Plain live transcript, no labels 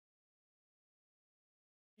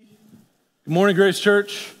Good morning, Grace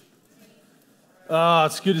Church.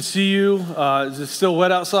 It's good to see you. Is it still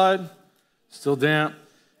wet outside? Still damp?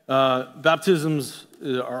 Baptisms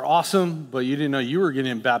are awesome, but you didn't know you were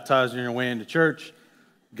getting baptized on your way into church.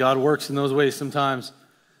 God works in those ways sometimes.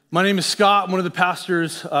 My name is Scott. I'm one of the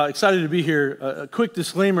pastors. Excited to be here. A quick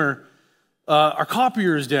disclaimer. Our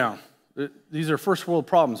copier is down. These are first world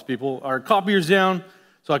problems, people. Our copier is down,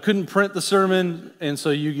 so I couldn't print the sermon, and so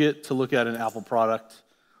you get to look at an Apple product.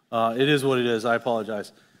 It is what it is. I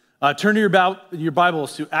apologize. Turn to your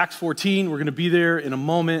Bibles to Acts 14. We're going to be there in a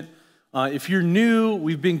moment. If you're new,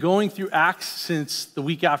 we've been going through Acts since the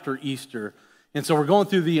week after Easter. And so we're going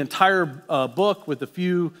through the entire book with a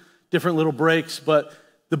few different little breaks. But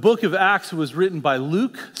the book of Acts was written by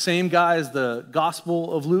Luke, same guy as the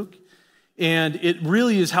Gospel of Luke. And it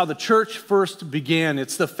really is how the church first began.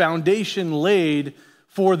 It's the foundation laid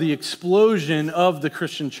for the explosion of the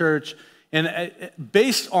Christian church. And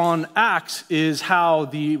based on Acts is how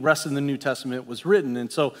the rest of the New Testament was written. And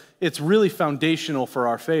so it's really foundational for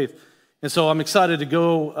our faith. And so I'm excited to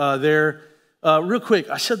go there. Real quick,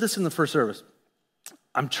 I said this in the first service.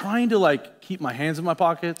 I'm trying to keep my hands in my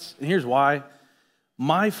pockets. And here's why.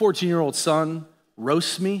 My 14-year-old son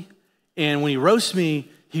roasts me. And when he roasts me,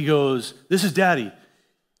 he goes, "This is Daddy.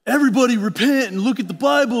 Everybody repent and look at the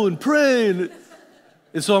Bible and pray."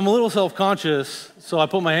 And so I'm a little self-conscious, so I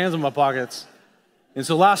put my hands in my pockets. And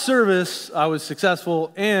so last service, I was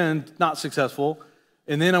successful and not successful.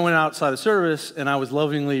 And then I went outside the service, and I was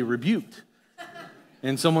lovingly rebuked.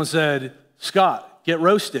 And someone said, "Scott, get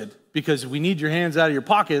roasted, because we need your hands out of your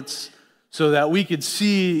pockets so that we could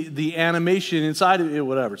see the animation inside of it,"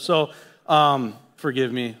 whatever. So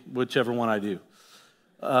forgive me, whichever one I do.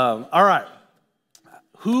 All right.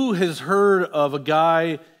 Who has heard of a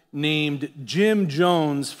guy named Jim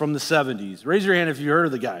Jones from the 70s? Raise your hand if you heard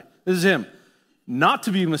of the guy. This is him. Not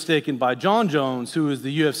to be mistaken by John Jones, who is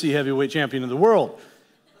the UFC heavyweight champion of the world.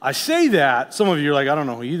 I say that, some of you are like, I don't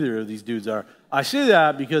know who either of these dudes are. I say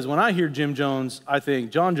that because when I hear Jim Jones, I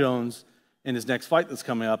think John Jones and his next fight that's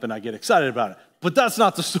coming up, and I get excited about it. But that's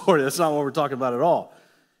not the story. That's not what we're talking about at all.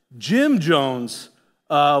 Jim Jones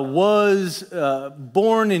was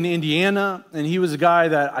born in Indiana, and he was a guy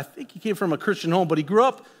that I think he came from a Christian home, but he grew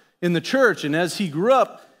up in the church, and as he grew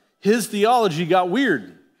up, his theology got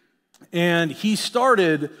weird. And he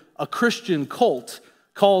started a Christian cult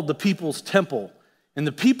called the People's Temple. And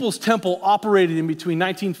the People's Temple operated in between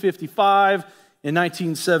 1955 and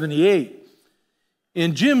 1978.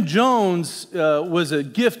 And Jim Jones was a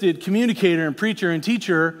gifted communicator and preacher and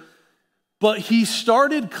teacher, but he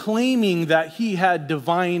started claiming that he had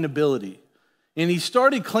divine ability. And he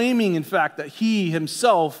started claiming, in fact, that he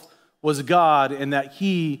himself was God and that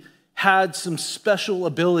he had some special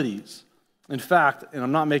abilities. In fact, and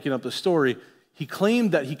I'm not making up the story, he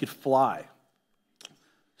claimed that he could fly.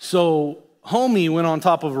 So homie went on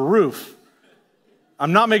top of a roof.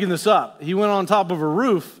 I'm not making this up. He went on top of a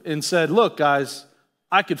roof and said, "Look, guys,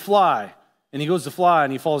 I could fly." And he goes to fly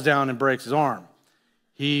and he falls down and breaks his arm.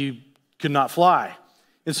 He could not fly.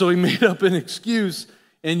 And so he made up an excuse,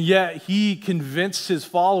 and yet he convinced his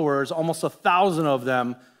followers, almost 1,000 of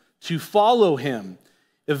them, to follow him.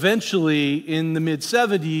 Eventually, in the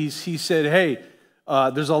mid-70s, he said, hey,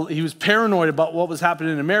 he was paranoid about what was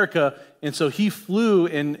happening in America, and so he flew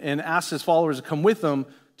and asked his followers to come with him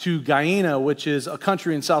to Guyana, which is a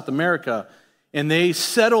country in South America, and they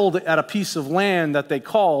settled at a piece of land that they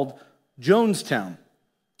called Jonestown.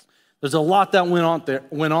 There's a lot that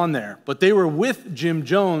went on there, but they were with Jim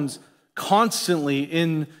Jones constantly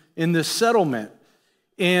in this settlement,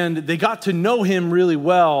 and they got to know him really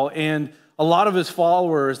well, and a lot of his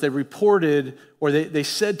followers, they reported, or they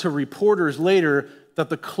said to reporters later, that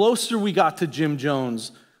the closer we got to Jim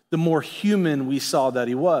Jones, the more human we saw that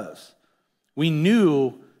he was. We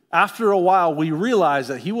knew, after a while, we realized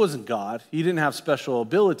that he wasn't God. He didn't have special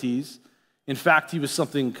abilities. In fact, he was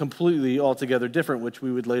something completely altogether different, which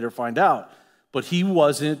we would later find out. But he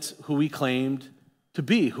wasn't who he claimed to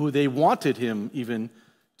be, who they wanted him even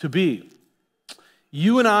to be.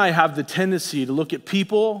 You and I have the tendency to look at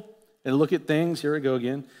people and look at things, here we go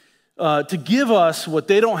again, to give us what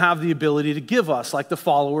they don't have the ability to give us, like the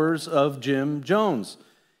followers of Jim Jones.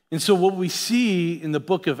 And so what we see in the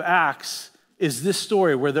book of Acts is this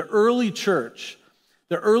story where the early church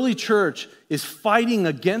is fighting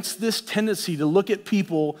against this tendency to look at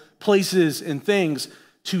people, places, and things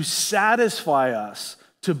to satisfy us,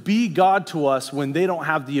 to be God to us when they don't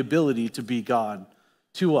have the ability to be God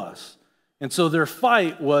to us. And so their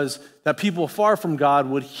fight was that people far from God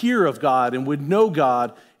would hear of God and would know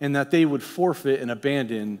God, and that they would forfeit and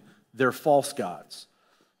abandon their false gods.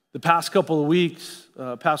 The past couple of weeks,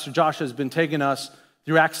 Pastor Josh has been taking us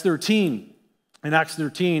through Acts 13. In Acts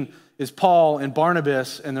 13 is Paul and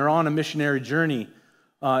Barnabas, and they're on a missionary journey.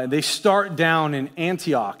 They start down in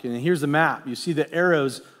Antioch, and here's the map. You see the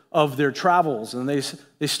arrows of their travels, and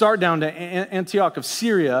they start down to Antioch of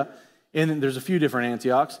Syria, and there's a few different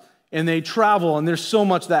Antiochs, and they travel, and there's so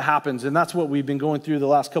much that happens, and that's what we've been going through the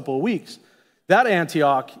last couple of weeks. That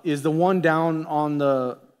Antioch is the one down on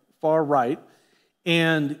the far right,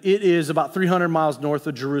 and it is about 300 miles north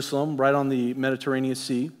of Jerusalem, right on the Mediterranean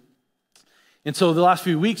Sea. And so the last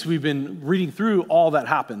few weeks, we've been reading through all that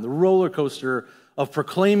happened, the roller coaster of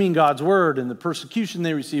proclaiming God's word and the persecution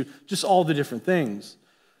they received, just all the different things.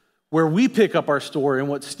 Where we pick up our story, and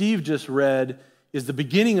what Steve just read, is the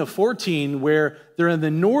beginning of 14, where they're in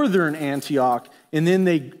the northern Antioch, and then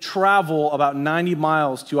they travel about 90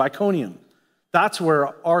 miles to Iconium. That's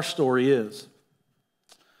where our story is.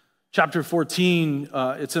 Chapter 14,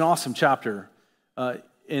 it's an awesome chapter.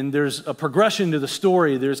 And there's a progression to the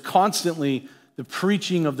story. There's constantly the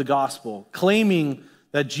preaching of the gospel, claiming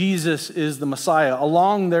that Jesus is the Messiah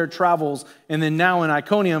along their travels, and then now in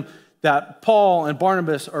Iconium, that Paul and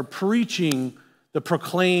Barnabas are preaching the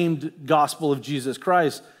proclaimed gospel of Jesus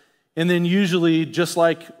Christ. And then usually, just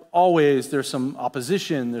like always, there's some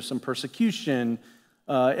opposition, there's some persecution.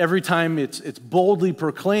 Every time it's boldly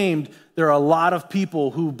proclaimed, there are a lot of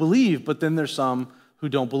people who believe, but then there's some who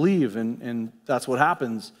don't believe, and that's what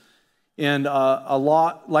happens. And a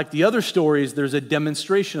lot, like the other stories, there's a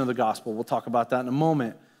demonstration of the gospel. We'll talk about that in a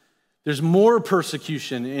moment. There's more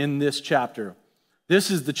persecution in this chapter.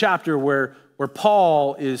 This is the chapter where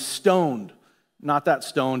Paul is stoned. Not that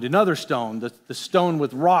stoned, another stone, the stone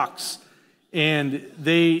with rocks. And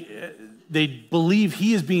they believe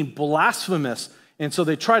he is being blasphemous, and so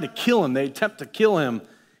they try to kill him. They attempt to kill him,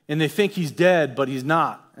 and they think he's dead, but he's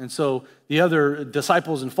not. And so the other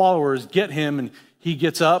disciples and followers get him, and he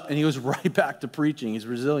gets up, and he goes right back to preaching. He's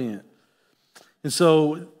resilient. And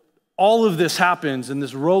so all of this happens in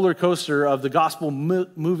this roller coaster of the gospel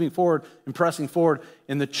moving forward and pressing forward,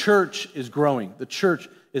 and the church is growing. The church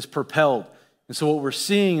is propelled. And so what we're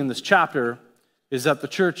seeing in this chapter is that the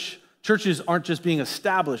churches aren't just being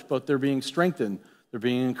established, but they're being strengthened. They're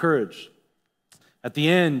being encouraged. At the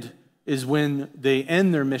end is when they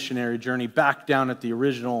end their missionary journey back down at the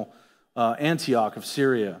original Antioch of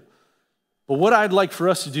Syria. But what I'd like for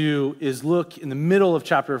us to do is look in the middle of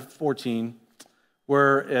chapter 14,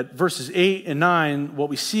 where at verses 8 and 9, what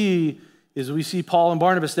we see is we see Paul and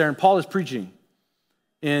Barnabas there, and Paul is preaching.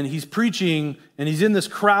 And he's preaching, and he's in this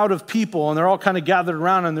crowd of people, and they're all kind of gathered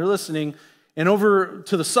around, and they're listening. And over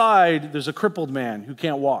to the side, there's a crippled man who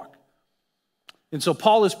can't walk. And so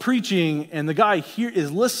Paul is preaching, and the guy here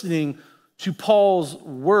is listening to Paul's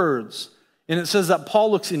words. And it says that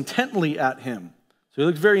Paul looks intently at him. So he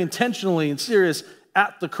looks very intentionally and serious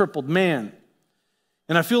at the crippled man.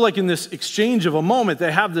 And I feel like in this exchange of a moment,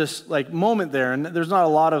 they have this moment there, and there's not a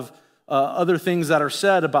lot of other things that are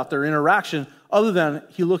said about their interaction other than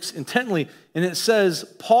he looks intently. And it says,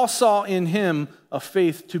 Paul saw in him a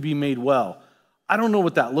faith to be made well. I don't know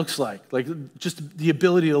what that looks like just the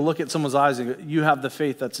ability to look at someone's eyes and go, you have the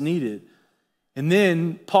faith that's needed. And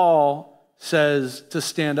then Paul says to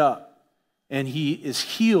stand up, and he is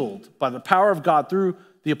healed by the power of God through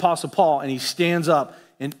the Apostle Paul, and he stands up,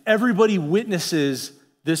 and everybody witnesses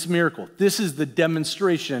this miracle. This is the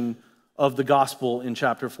demonstration of the gospel in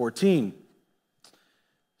chapter 14.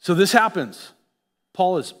 So this happens.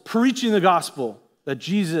 Paul is preaching the gospel that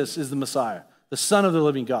Jesus is the Messiah, the Son of the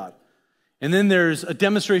living God. And then there's a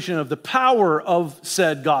demonstration of the power of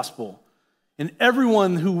said gospel. And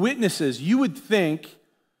everyone who witnesses, you would think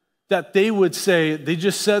that they would say, they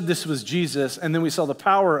just said this was Jesus, and then we saw the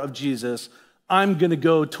power of Jesus. I'm going to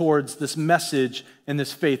go towards this message and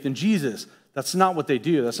this faith in Jesus. That's not what they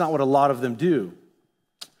do. That's not what a lot of them do.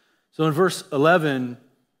 So in verse 11,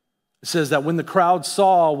 it says that when the crowd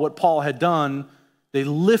saw what Paul had done, they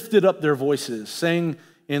lifted up their voices, saying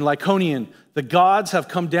in Lycaonian, the gods have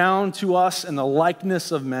come down to us in the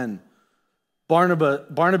likeness of men.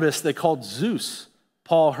 Barnabas they called Zeus,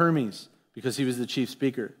 Paul Hermes, because he was the chief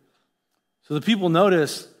speaker. So the people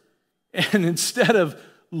noticed, and instead of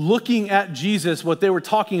looking at Jesus, what they were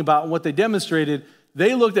talking about and what they demonstrated,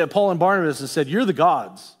 they looked at Paul and Barnabas and said, you're the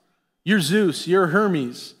gods. You're Zeus. You're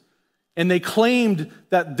Hermes. And they claimed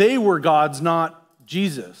that they were gods, not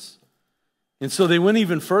Jesus. And so they went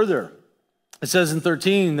even further. It says in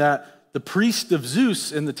 13 that the priest of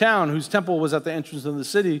Zeus in the town, whose temple was at the entrance of the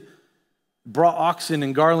city, brought oxen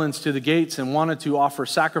and garlands to the gates and wanted to offer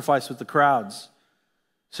sacrifice with the crowds.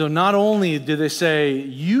 So not only did they say,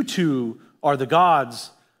 you two are the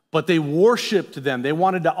gods, but they worshiped them. They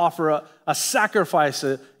wanted to offer a sacrifice,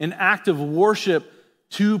 an act of worship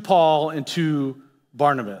to Paul and to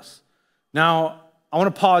Barnabas. Now, I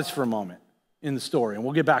want to pause for a moment in the story, and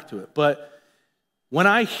we'll get back to it. But when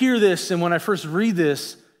I hear this and when I first read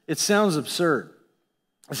this, it sounds absurd.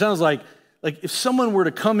 It sounds like if someone were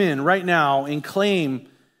to come in right now and claim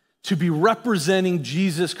to be representing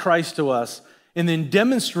Jesus Christ to us and then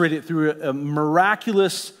demonstrate it through a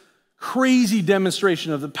miraculous, crazy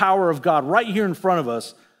demonstration of the power of God right here in front of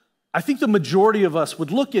us, I think the majority of us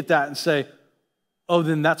would look at that and say, oh,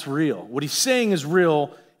 then that's real. What he's saying is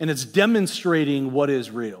real, and it's demonstrating what is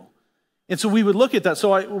real. And so we would look at that.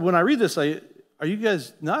 So when I read this, are you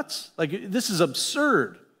guys nuts? Like, this is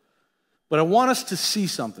absurd. But I want us to see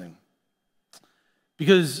something.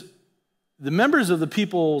 Because the members of the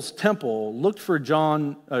People's Temple looked for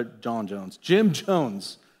Jim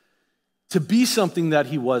Jones, to be something that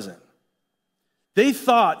he wasn't. They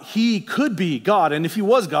thought he could be God, and if he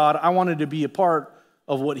was God, I wanted to be a part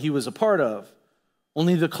of what he was a part of.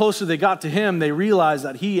 Only the closer they got to him, they realized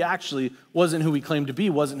that he actually wasn't who he claimed to be,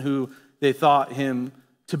 wasn't who they thought him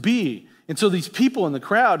to be. And so these people in the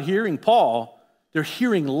crowd hearing Paul, they're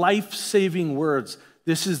hearing life-saving words.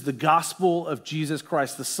 This is the gospel of Jesus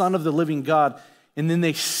Christ, the Son of the living God. And then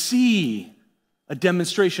they see a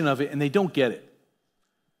demonstration of it, and they don't get it.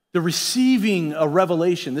 They're receiving a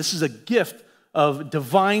revelation. This is a gift of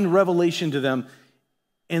divine revelation to them,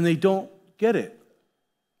 and they don't get it.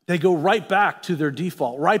 They go right back to their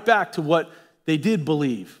default, right back to what they did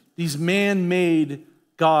believe, these man-made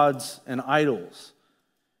gods and idols.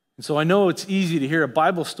 And so I know it's easy to hear a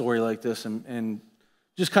Bible story like this and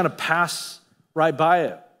just kind of pass right by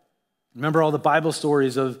it. Remember all the Bible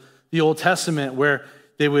stories of the Old Testament where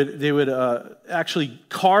they would actually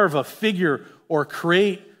carve a figure or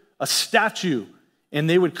create a statue, and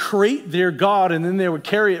they would create their God, and then they would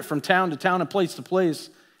carry it from town to town and place to place,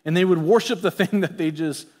 and they would worship the thing that they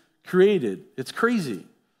just created. It's crazy.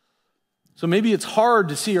 So maybe it's hard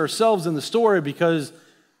to see ourselves in the story because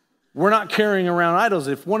we're not carrying around idols.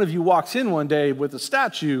 If one of you walks in one day with a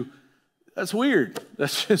statue, that's weird.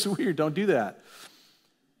 That's just weird. Don't do that.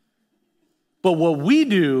 But what we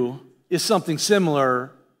do is something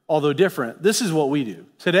similar, although different. This is what we do.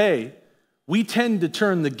 Today, we tend to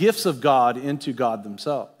turn the gifts of God into God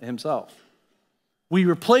himself. We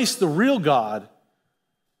replace the real God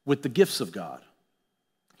with the gifts of God.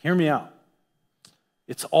 Hear me out.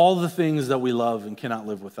 It's all the things that we love and cannot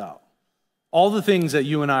live without. All the things that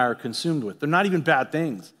you and I are consumed with. They're not even bad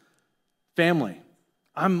things. Family.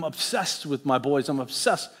 I'm obsessed with my boys. I'm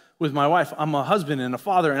obsessed with my wife. I'm a husband and a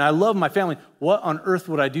father, and I love my family. What on earth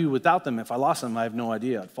would I do without them? If I lost them, I have no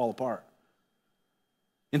idea. I'd fall apart.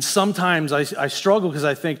 And sometimes I struggle because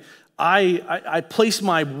I think I place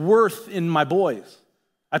my worth in my boys.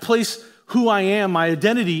 I place who I am, my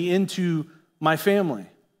identity, into my family.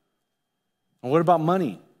 And what about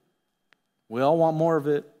money? We all want more of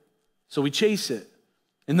it, so we chase it.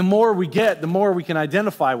 And the more we get, the more we can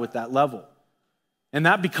identify with that level. And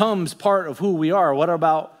that becomes part of who we are. What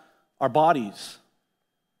about our bodies?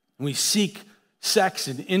 We seek sex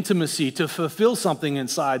and intimacy to fulfill something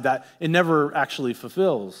inside that it never actually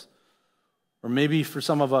fulfills. Or maybe for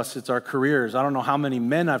some of us, it's our careers. I don't know how many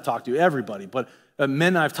men I've talked to, everybody, but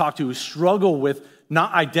men I've talked to who struggle with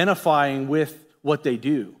not identifying with what they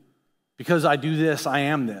do. Because I do this, I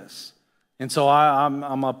am this. And so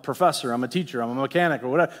I'm a professor, I'm a teacher, I'm a mechanic, or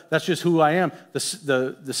whatever. That's just who I am.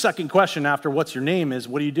 The second question after what's your name is,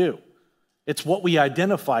 what do you do? It's what we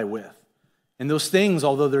identify with. And those things,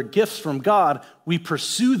 although they're gifts from God, we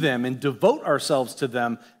pursue them and devote ourselves to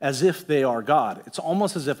them as if they are God. It's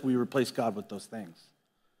almost as if we replace God with those things.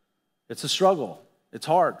 It's a struggle. It's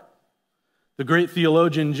hard. The great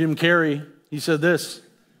theologian Jim Carrey, he said this.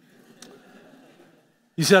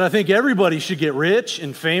 He said, I think everybody should get rich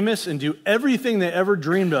and famous and do everything they ever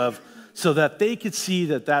dreamed of so that they could see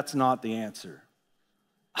that that's not the answer.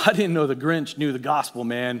 I didn't know the Grinch knew the gospel,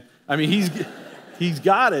 man. I mean, he's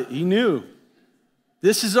got it. He knew.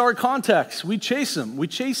 This is our context. We chase them. We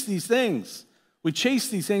chase these things. We chase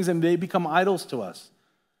these things and they become idols to us.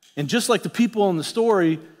 And just like the people in the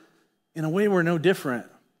story, in a way we're no different.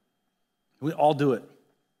 We all do it.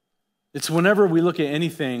 It's whenever we look at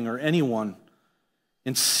anything or anyone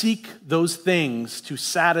and seek those things to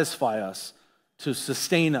satisfy us, to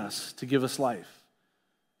sustain us, to give us life.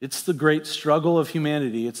 It's the great struggle of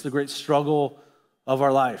humanity. It's the great struggle of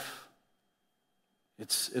our life.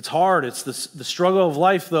 It's hard. It's the struggle of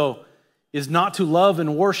life, though, is not to love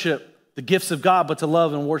and worship the gifts of God, but to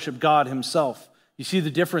love and worship God himself. You see the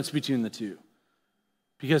difference between the two.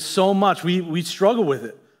 Because so much, we struggle with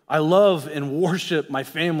it. I love and worship my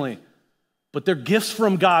family, but they're gifts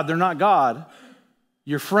from God. They're not God.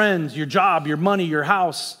 Your friends, your job, your money, your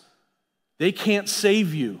house, they can't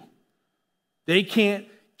save you. They can't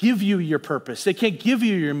give you your purpose. They can't give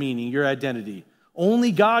you your meaning, your identity.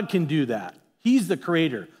 Only God can do that. He's the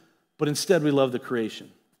creator, but instead we love the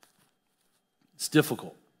creation. It's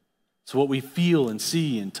difficult. It's what we feel and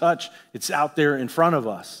see and touch. It's out there in front of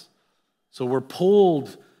us. So we're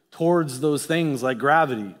pulled towards those things like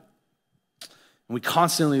gravity. And we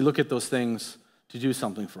constantly look at those things to do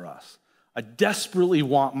something for us. I desperately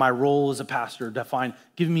want my role as a pastor to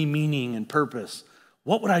give me meaning and purpose.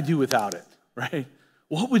 What would I do without it, right?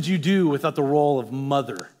 What would you do without the role of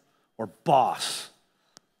mother or boss?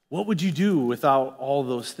 What would you do without all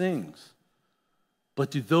those things?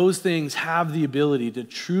 But do those things have the ability to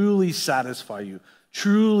truly satisfy you,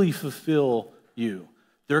 truly fulfill you?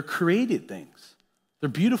 They're created things. They're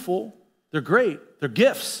beautiful. They're great. They're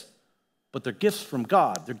gifts. But they're gifts from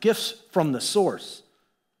God. They're gifts from the source.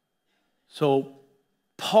 So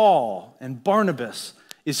Paul and Barnabas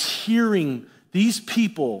is hearing these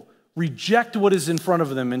people reject what is in front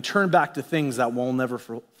of them and turn back to things that will never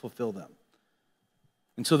fulfill them.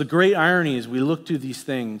 And so the great irony is we look to these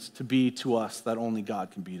things to be to us that only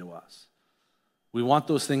God can be to us. We want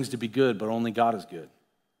those things to be good, but only God is good.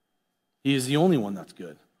 He is the only one that's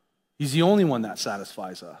good. He's the only one that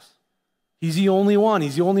satisfies us. He's the only one.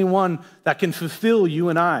 He's the only one that can fulfill you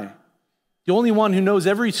and I. The only one who knows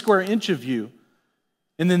every square inch of you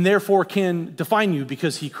and then therefore can define you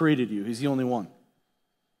because he created you. He's the only one.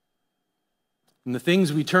 And the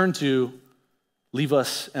things we turn to leave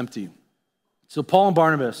us empty. So Paul and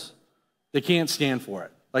Barnabas, they can't stand for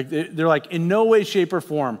it. Like they're like, in no way, shape, or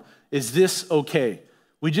form is this okay.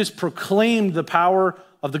 We just proclaimed the power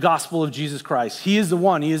of the gospel of Jesus Christ. He is the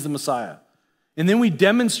one. He is the Messiah. And then we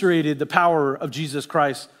demonstrated the power of Jesus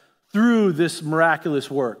Christ through this miraculous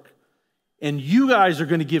work. And you guys are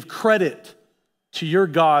going to give credit to your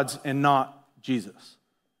gods and not Jesus.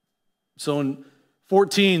 So in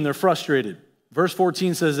 14, they're frustrated. Verse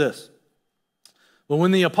 14 says this. But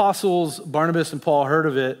when the apostles, Barnabas and Paul, heard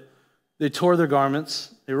of it, they tore their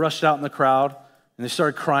garments, they rushed out in the crowd, and they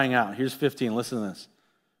started crying out. Here's 15, listen to this.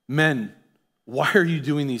 Men, why are you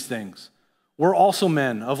doing these things? We're also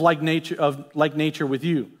men of like nature with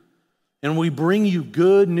you. And we bring you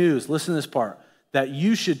good news, listen to this part, that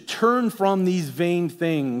you should turn from these vain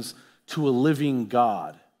things to a living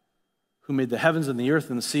God who made the heavens and the earth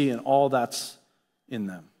and the sea and all that's in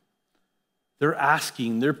them. They're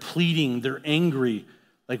asking, they're pleading, they're angry.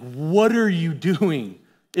 Like, what are you doing?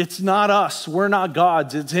 It's not us. We're not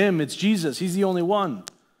gods. It's him. It's Jesus. He's the only one.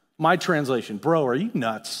 My translation, bro, are you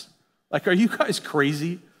nuts? Like, are you guys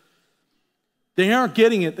crazy? They aren't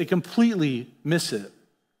getting it. They completely miss it.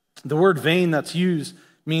 The word vain that's used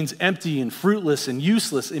means empty and fruitless and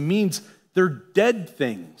useless. It means they're dead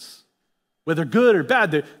things. Whether good or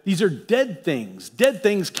bad, these are dead things. Dead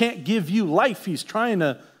things can't give you life. He's trying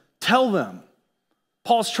to tell them.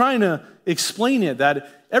 Paul's trying to explain it, that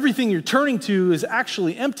everything you're turning to is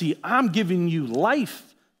actually empty. I'm giving you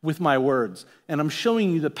life with my words, and I'm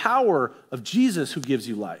showing you the power of Jesus who gives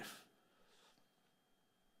you life.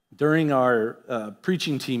 During our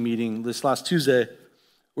preaching team meeting this last Tuesday,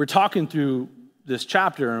 we're talking through this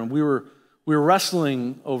chapter, and we were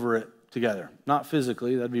wrestling over it together. Not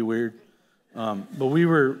physically, that'd be weird, but we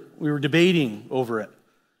were debating over it.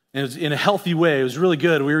 And it was in a healthy way. It was really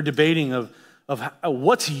good. We were debating of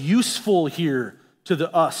what's useful here to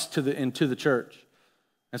the church.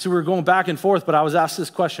 And so we were going back and forth, but I was asked this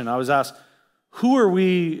question. I was asked, who are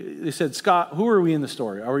we? They said, Scott, who are we in the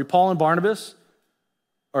story? Are we Paul and Barnabas?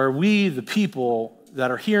 Or are we the people that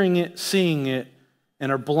are hearing it, seeing it,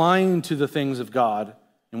 and are blind to the things of God,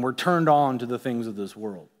 and we're turned on to the things of this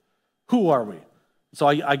world? Who are we? So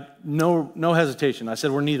I no hesitation. I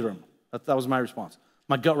said, we're neither of them. That was my response.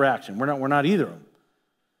 My gut reaction. We're not either of them.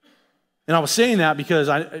 And I was saying that because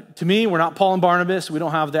to me, we're not Paul and Barnabas. We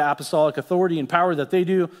don't have the apostolic authority and power that they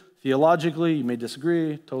do. Theologically, you may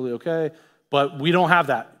disagree, totally okay. But we don't have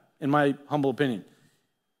that, in my humble opinion.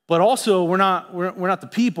 But also, we're not the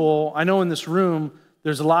people. I know in this room,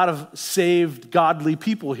 there's a lot of saved, godly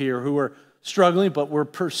people here who are struggling, but we're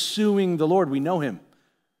pursuing the Lord. We know him.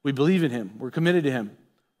 We believe in him. We're committed to him.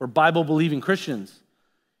 We're Bible-believing Christians.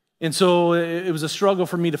 And so it was a struggle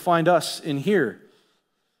for me to find us in here.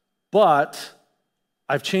 But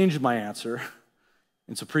I've changed my answer.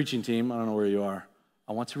 It's a preaching team. I don't know where you are.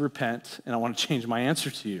 I want to repent, and I want to change my answer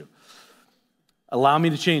to you. Allow me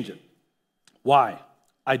to change it. Why?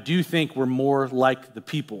 I do think we're more like the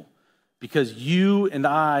people because you and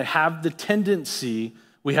I have the tendency,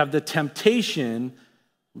 we have the temptation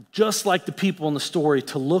just like the people in the story,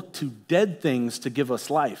 to look to dead things to give us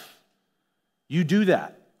life. You do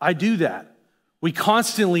that. I do that. We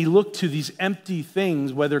constantly look to these empty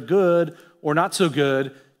things, whether good or not so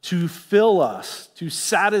good, to fill us, to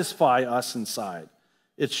satisfy us inside.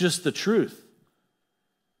 It's just the truth.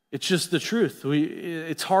 It's just the truth.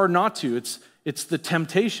 It's hard not to. It's the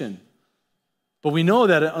temptation. But we know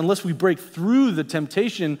that unless we break through the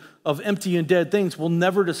temptation of empty and dead things, we'll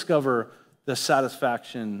never discover the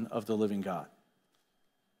satisfaction of the living God.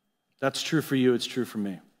 That's true for you. It's true for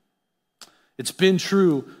me. It's been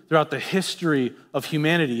true throughout the history of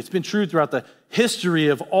humanity. It's been true throughout the history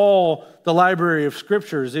of all the library of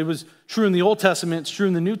scriptures. It was true in the Old Testament. It's true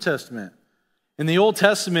in the New Testament. In the Old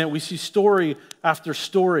Testament, we see story after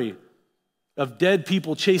story of dead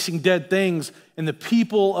people chasing dead things, and the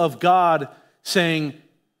people of God saying,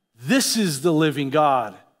 "This is the living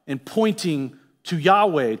God," and pointing to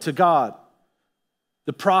Yahweh, to God.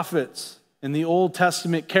 The prophets and the Old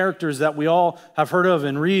Testament characters that we all have heard of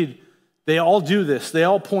and read, they all do this. They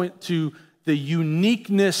all point to the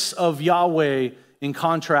uniqueness of Yahweh in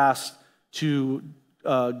contrast to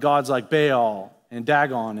gods like Baal and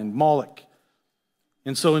Dagon and Moloch.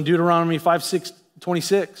 And so in Deuteronomy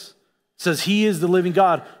 5:26, it says, "He is the living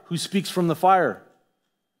God who speaks from the fire."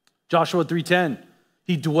 Joshua 3:10,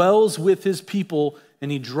 "He dwells with his people and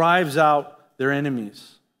he drives out their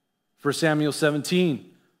enemies." 1 Samuel 17,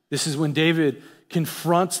 this is when David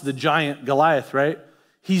confronts the giant Goliath, right?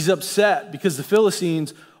 He's upset because the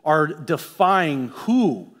Philistines are defying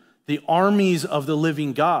who? The armies of the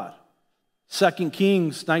living God. 2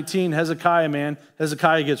 Kings 19,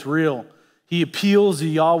 Hezekiah gets real. He appeals to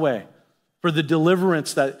Yahweh for the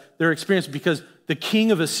deliverance that they're experiencing because the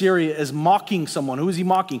king of Assyria is mocking someone. Who is he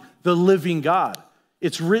mocking? The living God.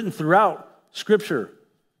 It's written throughout Scripture.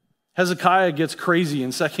 Hezekiah gets crazy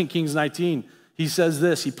in 2 Kings 19. He says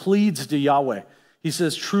this, he pleads to Yahweh. He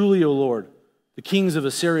says, "Truly, O Lord, the kings of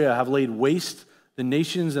Assyria have laid waste the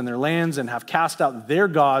nations and their lands and have cast out their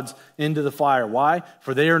gods into the fire." Why?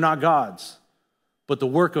 "For they are not gods, but the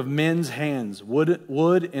work of men's hands,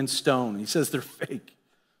 wood and stone." He says they're fake.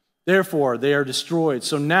 "Therefore, they are destroyed.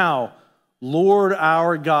 So now, Lord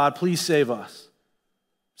our God, please save us.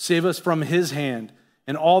 Save us from his hand,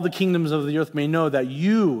 and all the kingdoms of the earth may know that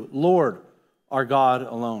you, Lord, are God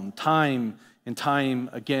alone." Time and time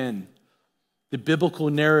again. The biblical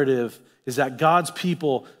narrative is that God's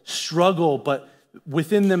people struggle, but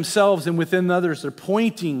within themselves and within others, they're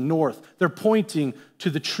pointing north. They're pointing to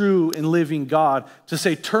the true and living God to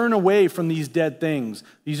say, turn away from these dead things.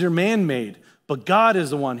 These are man-made, but God is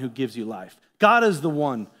the one who gives you life. God is the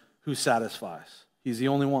one who satisfies. He's the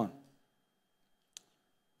only one.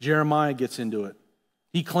 Jeremiah gets into it.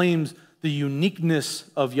 He claims the uniqueness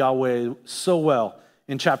of Yahweh so well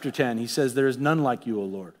in chapter 10. He says, "There is none like you, O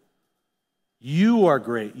Lord. You are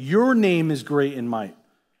great. Your name is great in might.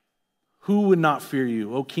 Who would not fear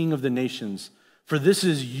you, O King of the nations? For this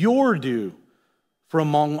is your due. For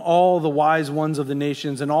among all the wise ones of the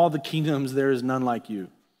nations and all the kingdoms, there is none like you."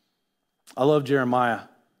 I love Jeremiah.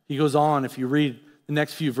 He goes on, if you read the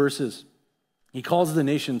next few verses, he calls the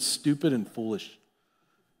nations stupid and foolish.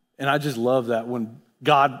 And I just love that when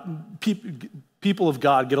people of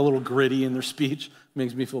God get a little gritty in their speech. It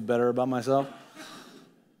makes me feel better about myself.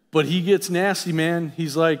 But he gets nasty, man.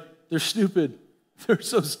 He's like, they're stupid. They're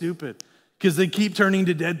so stupid because they keep turning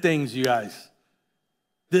to dead things, you guys.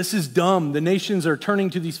 This is dumb. The nations are turning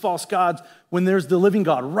to these false gods when there's the living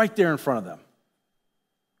God right there in front of them.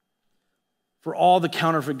 For all the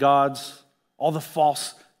counterfeit gods, all the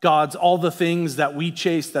false gods, all the things that we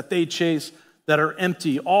chase, that they chase, that are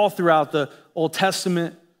empty, all throughout the Old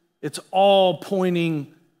Testament, it's all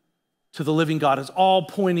pointing to the living God. It's all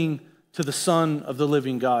pointing to the Son of the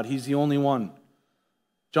living God. He's the only one.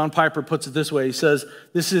 John Piper puts it this way. He says,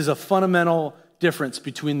 this is a fundamental difference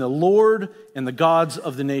between the Lord and the gods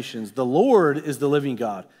of the nations. The Lord is the living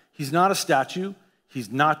God. He's not a statue.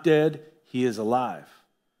 He's not dead. He is alive.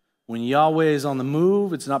 When Yahweh is on the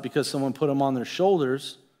move, it's not because someone put him on their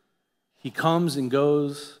shoulders. He comes and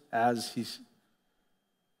goes as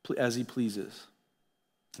he pleases.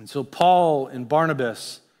 And so Paul and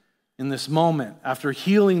Barnabas, in this moment, after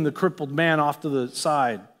healing the crippled man off to the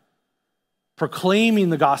side, proclaiming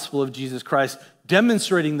the gospel of Jesus Christ,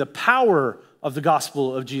 demonstrating the power of the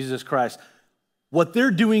gospel of Jesus Christ, what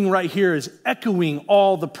they're doing right here is echoing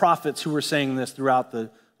all the prophets who were saying this throughout the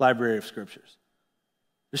library of scriptures.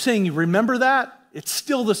 They're saying, you remember that? It's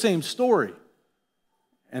still the same story.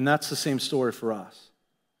 And that's the same story for us.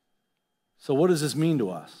 So what does this mean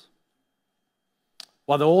to us?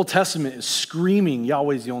 While the Old Testament is screaming,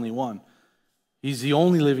 Yahweh's the only one. He's the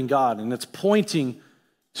only living God. And it's pointing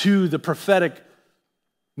to the prophetic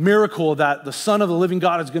miracle that the Son of the living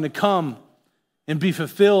God is going to come and be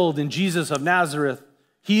fulfilled in Jesus of Nazareth.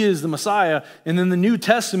 He is the Messiah. And then the New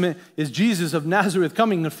Testament is Jesus of Nazareth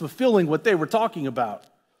coming and fulfilling what they were talking about.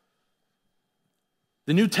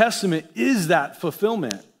 The New Testament is that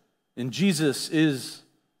fulfillment, and Jesus is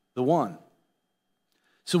the one.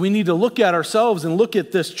 So we need to look at ourselves and look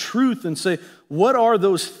at this truth and say, what are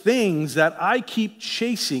those things that I keep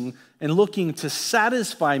chasing and looking to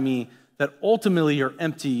satisfy me that ultimately are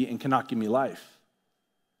empty and cannot give me life?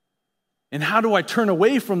 And how do I turn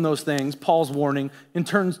away from those things, Paul's warning, and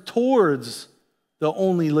turn towards the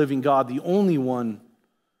only living God, the only one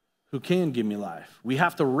who can give me life? We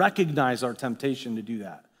have to recognize our temptation to do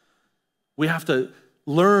that. We have to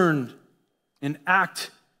learn and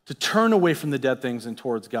act to turn away from the dead things and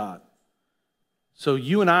towards God. So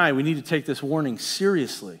you and I, we need to take this warning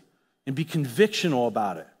seriously and be convictional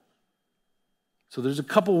about it. So there's a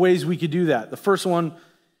couple ways we could do that. The first one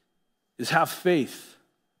is have faith.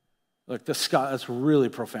 Like that's really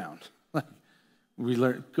profound. We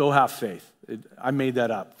learn, go have faith. I made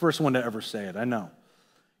that up. First one to ever say it, I know.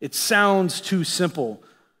 It sounds too simple,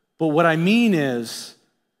 but what I mean is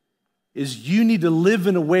you need to live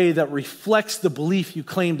in a way that reflects the belief you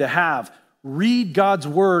claim to have. Read God's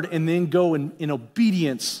word and then go in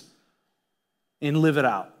obedience and live it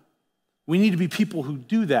out. We need to be people who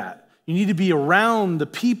do that. You need to be around the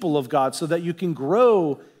people of God so that you can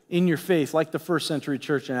grow in your faith like the first century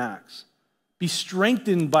church in Acts. Be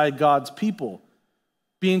strengthened by God's people.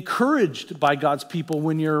 Be encouraged by God's people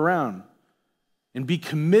when you're around. And be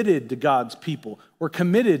committed to God's people. We're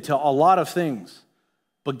committed to a lot of things.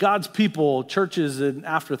 But God's people, church is an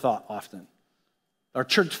afterthought often. Our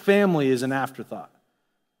church family is an afterthought.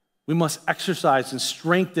 We must exercise and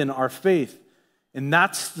strengthen our faith. And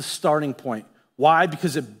that's the starting point. Why?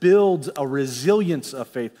 Because it builds a resilience of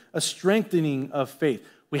faith, a strengthening of faith.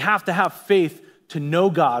 We have to have faith to know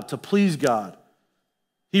God, to please God.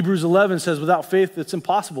 Hebrews 11 says, without faith, it's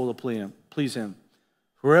impossible to please him.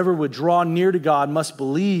 Whoever would draw near to God must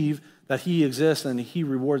believe that he exists and he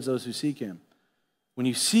rewards those who seek him. When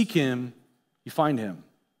you seek him, you find him.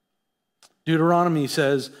 Deuteronomy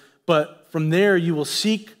says, but from there you will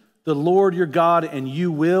seek the Lord your God and you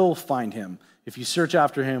will find him. If you search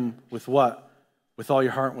after him with what? With all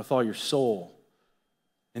your heart and with all your soul.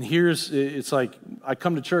 And it's like, I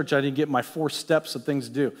come to church, I didn't get my 4 steps of things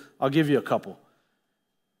to do. I'll give you a couple.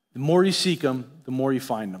 The more you seek him, the more you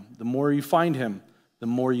find him. The more you find him, the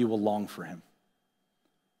more you will long for him.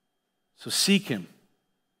 So seek him.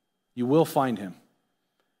 You will find him.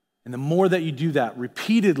 And the more that you do that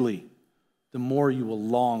repeatedly, the more you will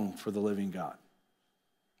long for the living God.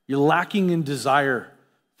 You're lacking in desire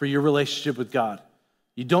for your relationship with God.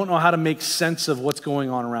 You don't know how to make sense of what's going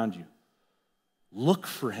on around you. Look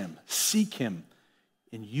for him, seek him,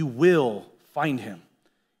 and you will find him.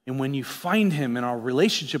 And when you find him in our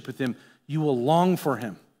relationship with him, you will long for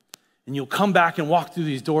him. And you'll come back and walk through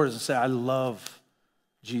these doors and say, I love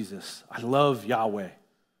Jesus. I love Yahweh.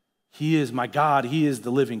 He is my God. He is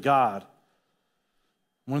the living God.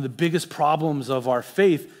 One of the biggest problems of our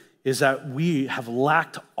faith is that we have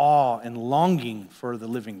lacked awe and longing for the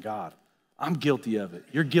living God. I'm guilty of it.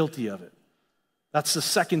 You're guilty of it. That's the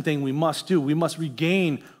second thing we must do. We must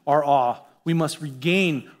regain our awe. We must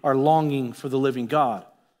regain our longing for the living God.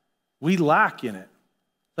 We lack in it.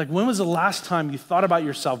 Like, when was the last time you thought about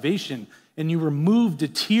your salvation and you were moved to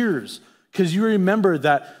tears because you remember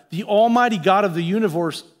that the almighty God of the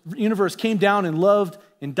universe came down and loved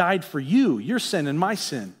and died for you, your sin and my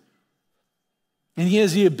sin. And he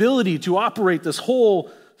has the ability to operate this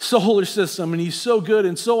whole solar system, and he's so good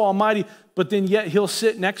and so almighty, but then yet he'll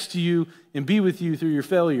sit next to you and be with you through your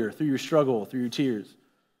failure, through your struggle, through your tears.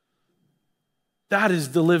 That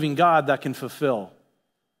is the living God that can fulfill.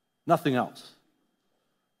 Nothing else.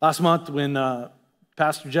 Last month when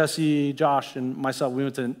Pastor Jesse, Josh, and myself, we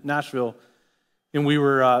went to Nashville, and we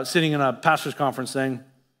were sitting in a pastor's conference thing,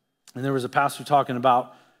 and there was a pastor talking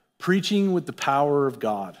about preaching with the power of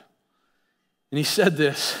God. And he said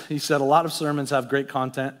this. He said, a lot of sermons have great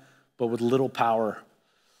content, but with little power.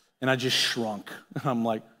 And I just shrunk. And I'm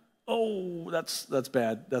like, oh, that's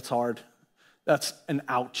bad. That's hard. That's an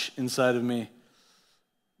ouch inside of me.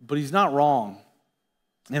 But he's not wrong.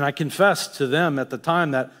 And I confessed to them at the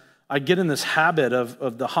time that I get in this habit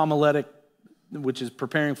of the homiletic, which is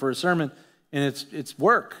preparing for a sermon, and it's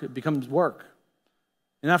work. It becomes work.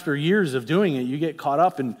 And after years of doing it, you get caught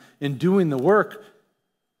up in doing the work.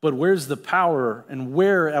 But where's the power, and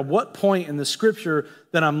at what point in the scripture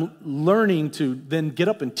that I'm learning to then get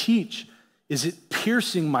up and teach, is it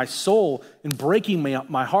piercing my soul and breaking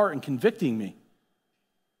my heart and convicting me?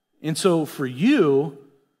 And so for you,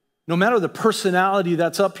 no matter the personality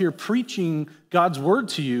that's up here preaching God's word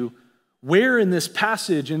to you, where in this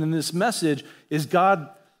passage and in this message is God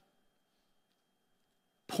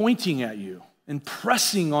pointing at you and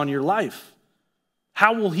pressing on your life?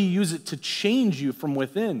 How will he use it to change you from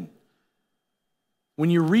within? When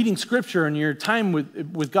you're reading scripture and your time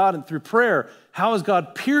with God and through prayer, how is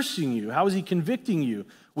God piercing you? How is he convicting you?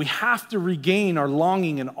 We have to regain our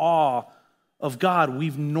longing and awe of God.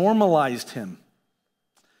 We've normalized him.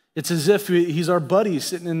 It's as if he's our buddy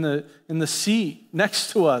sitting in the seat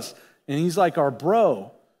next to us, and he's like our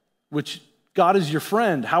bro, which God is your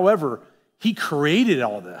friend. However, he created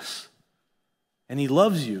all this, and he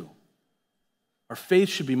loves you. Our faith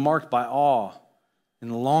should be marked by awe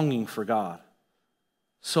and longing for God.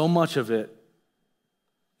 So much of it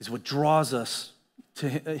is what draws us to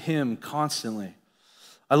him constantly.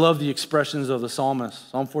 I love the expressions of the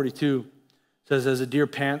psalmist. Psalm 42 says, as a deer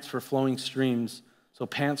pants for flowing streams, so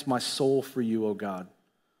pants my soul for you, O God.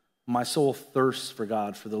 My soul thirsts for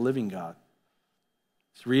God, for the living God.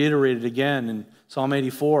 It's reiterated again in Psalm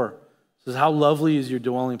 84. It says, how lovely is your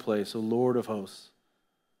dwelling place, O Lord of hosts.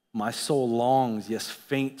 My soul longs, yes,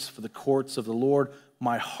 faints for the courts of the Lord.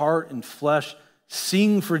 My heart and flesh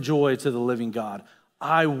sing for joy to the living God.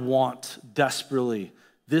 I want desperately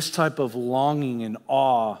this type of longing and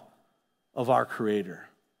awe of our Creator.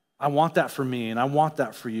 I want that for me, and I want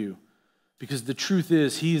that for you. Because the truth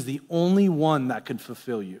is, he is the only one that can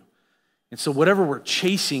fulfill you. And so whatever we're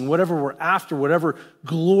chasing, whatever we're after, whatever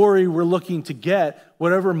glory we're looking to get,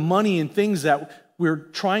 whatever money and things that we're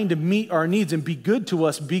trying to meet our needs and be good to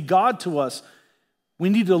us, be God to us, we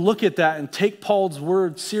need to look at that and take Paul's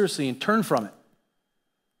word seriously and turn from it.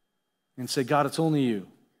 And say, God, it's only you.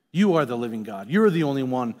 You are the living God. You're the only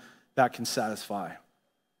one that can satisfy.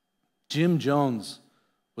 Jim Jones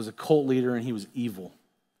was a cult leader and he was evil.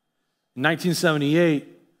 In 1978,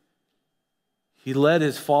 he led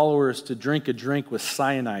his followers to drink a drink with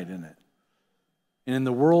cyanide in it. And in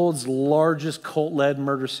the world's largest cult-led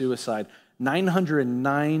murder-suicide,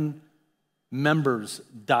 909 members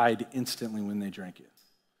died instantly when they drank it.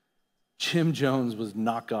 Jim Jones was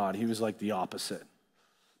not God. He was like the opposite.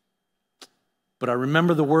 But I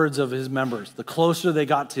remember the words of his members. The closer they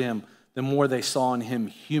got to him, the more they saw in him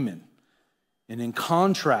human. And in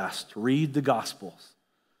contrast, read the Gospels.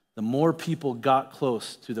 The more people got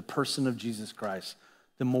close to the person of Jesus Christ,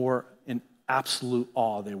 the more in absolute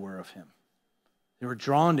awe they were of him. They were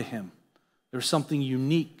drawn to him. There was something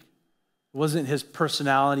unique. It wasn't his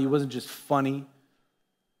personality. It wasn't just funny.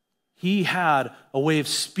 He had a way of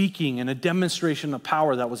speaking and a demonstration of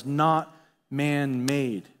power that was not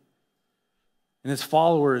man-made. And his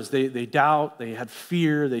followers, they doubt, they had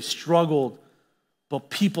fear, they struggled. But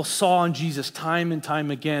people saw in Jesus time and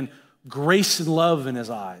time again grace and love in his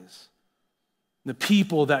eyes. The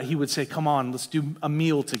people that he would say, come on, let's do a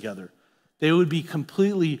meal together. They would be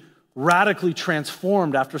completely, radically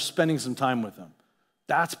transformed after spending some time with him.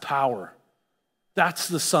 That's power. That's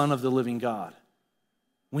the Son of the living God.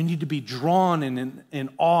 We need to be drawn in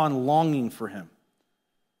awe and longing for him.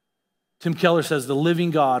 Tim Keller says, the living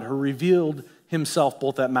God who revealed himself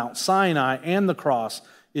both at Mount Sinai and the cross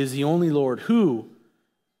is the only Lord who,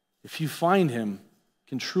 if you find him,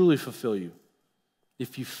 can truly fulfill you.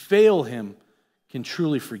 If you fail him, can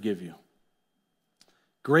truly forgive you.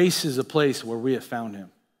 Grace is a place where we have found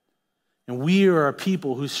him. And we are a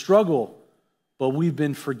people who struggle, but we've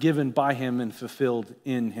been forgiven by him and fulfilled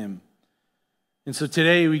in him. And so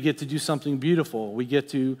today we get to do something beautiful. We get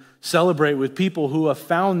to celebrate with people who have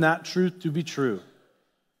found that truth to be true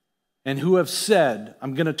and who have said,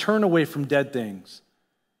 I'm going to turn away from dead things,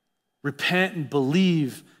 repent and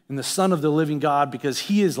believe in the Son of the living God because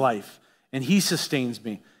he is life and he sustains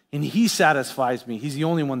me and he satisfies me. He's the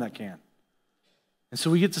only one that can. And so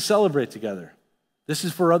we get to celebrate together. This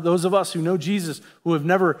is for those of us who know Jesus, who have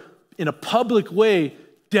never in a public way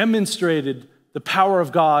demonstrated the power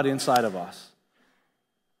of God inside of us.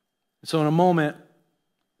 So in a moment,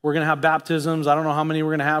 we're going to have baptisms. I don't know how many we're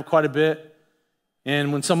going to have, quite a bit.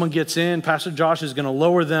 And when someone gets in, Pastor Josh is going to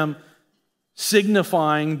lower them,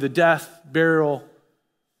 signifying the death, burial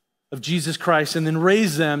of Jesus Christ, and then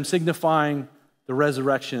raise them, signifying the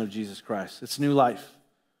resurrection of Jesus Christ. It's new life.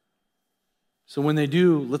 So when they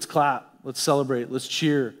do, let's clap, let's celebrate, let's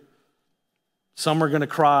cheer. Some are going to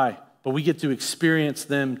cry, but we get to experience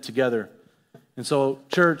them together. And so,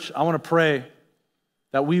 church, I want to pray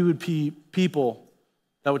that we would be people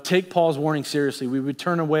that would take Paul's warning seriously. We would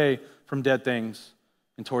turn away from dead things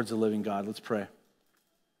and towards the living God. Let's pray.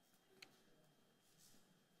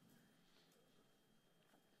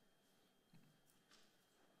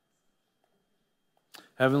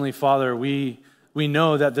 Heavenly Father, we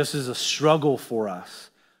know that this is a struggle for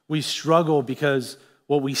us. We struggle because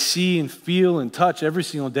what we see and feel and touch every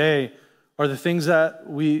single day are the things that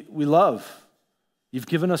we love. You've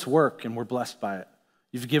given us work and we're blessed by it.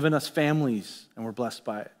 You've given us families and we're blessed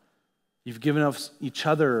by it. You've given us each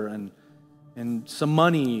other and some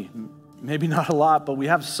money, maybe not a lot, but we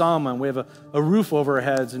have some, and we have a roof over our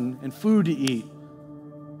heads and food to eat.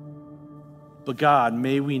 But God,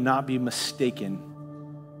 may we not be mistaken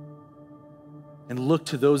and look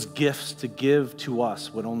to those gifts to give to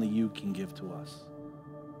us what only you can give to us.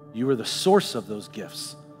 You are the source of those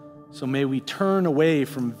gifts. So may we turn away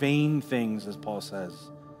from vain things, as Paul says,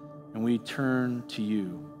 and we turn to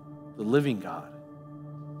you, the living God.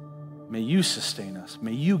 May you sustain us.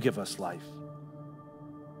 May you give us life.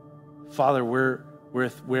 Father,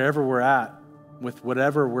 wherever we're at, with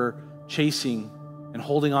whatever we're chasing and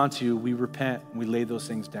holding on to, we repent and we lay those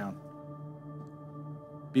things down.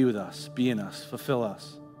 Be with us, be in us, fulfill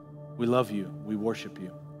us. We love you, we worship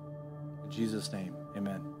you. In Jesus' name,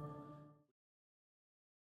 amen.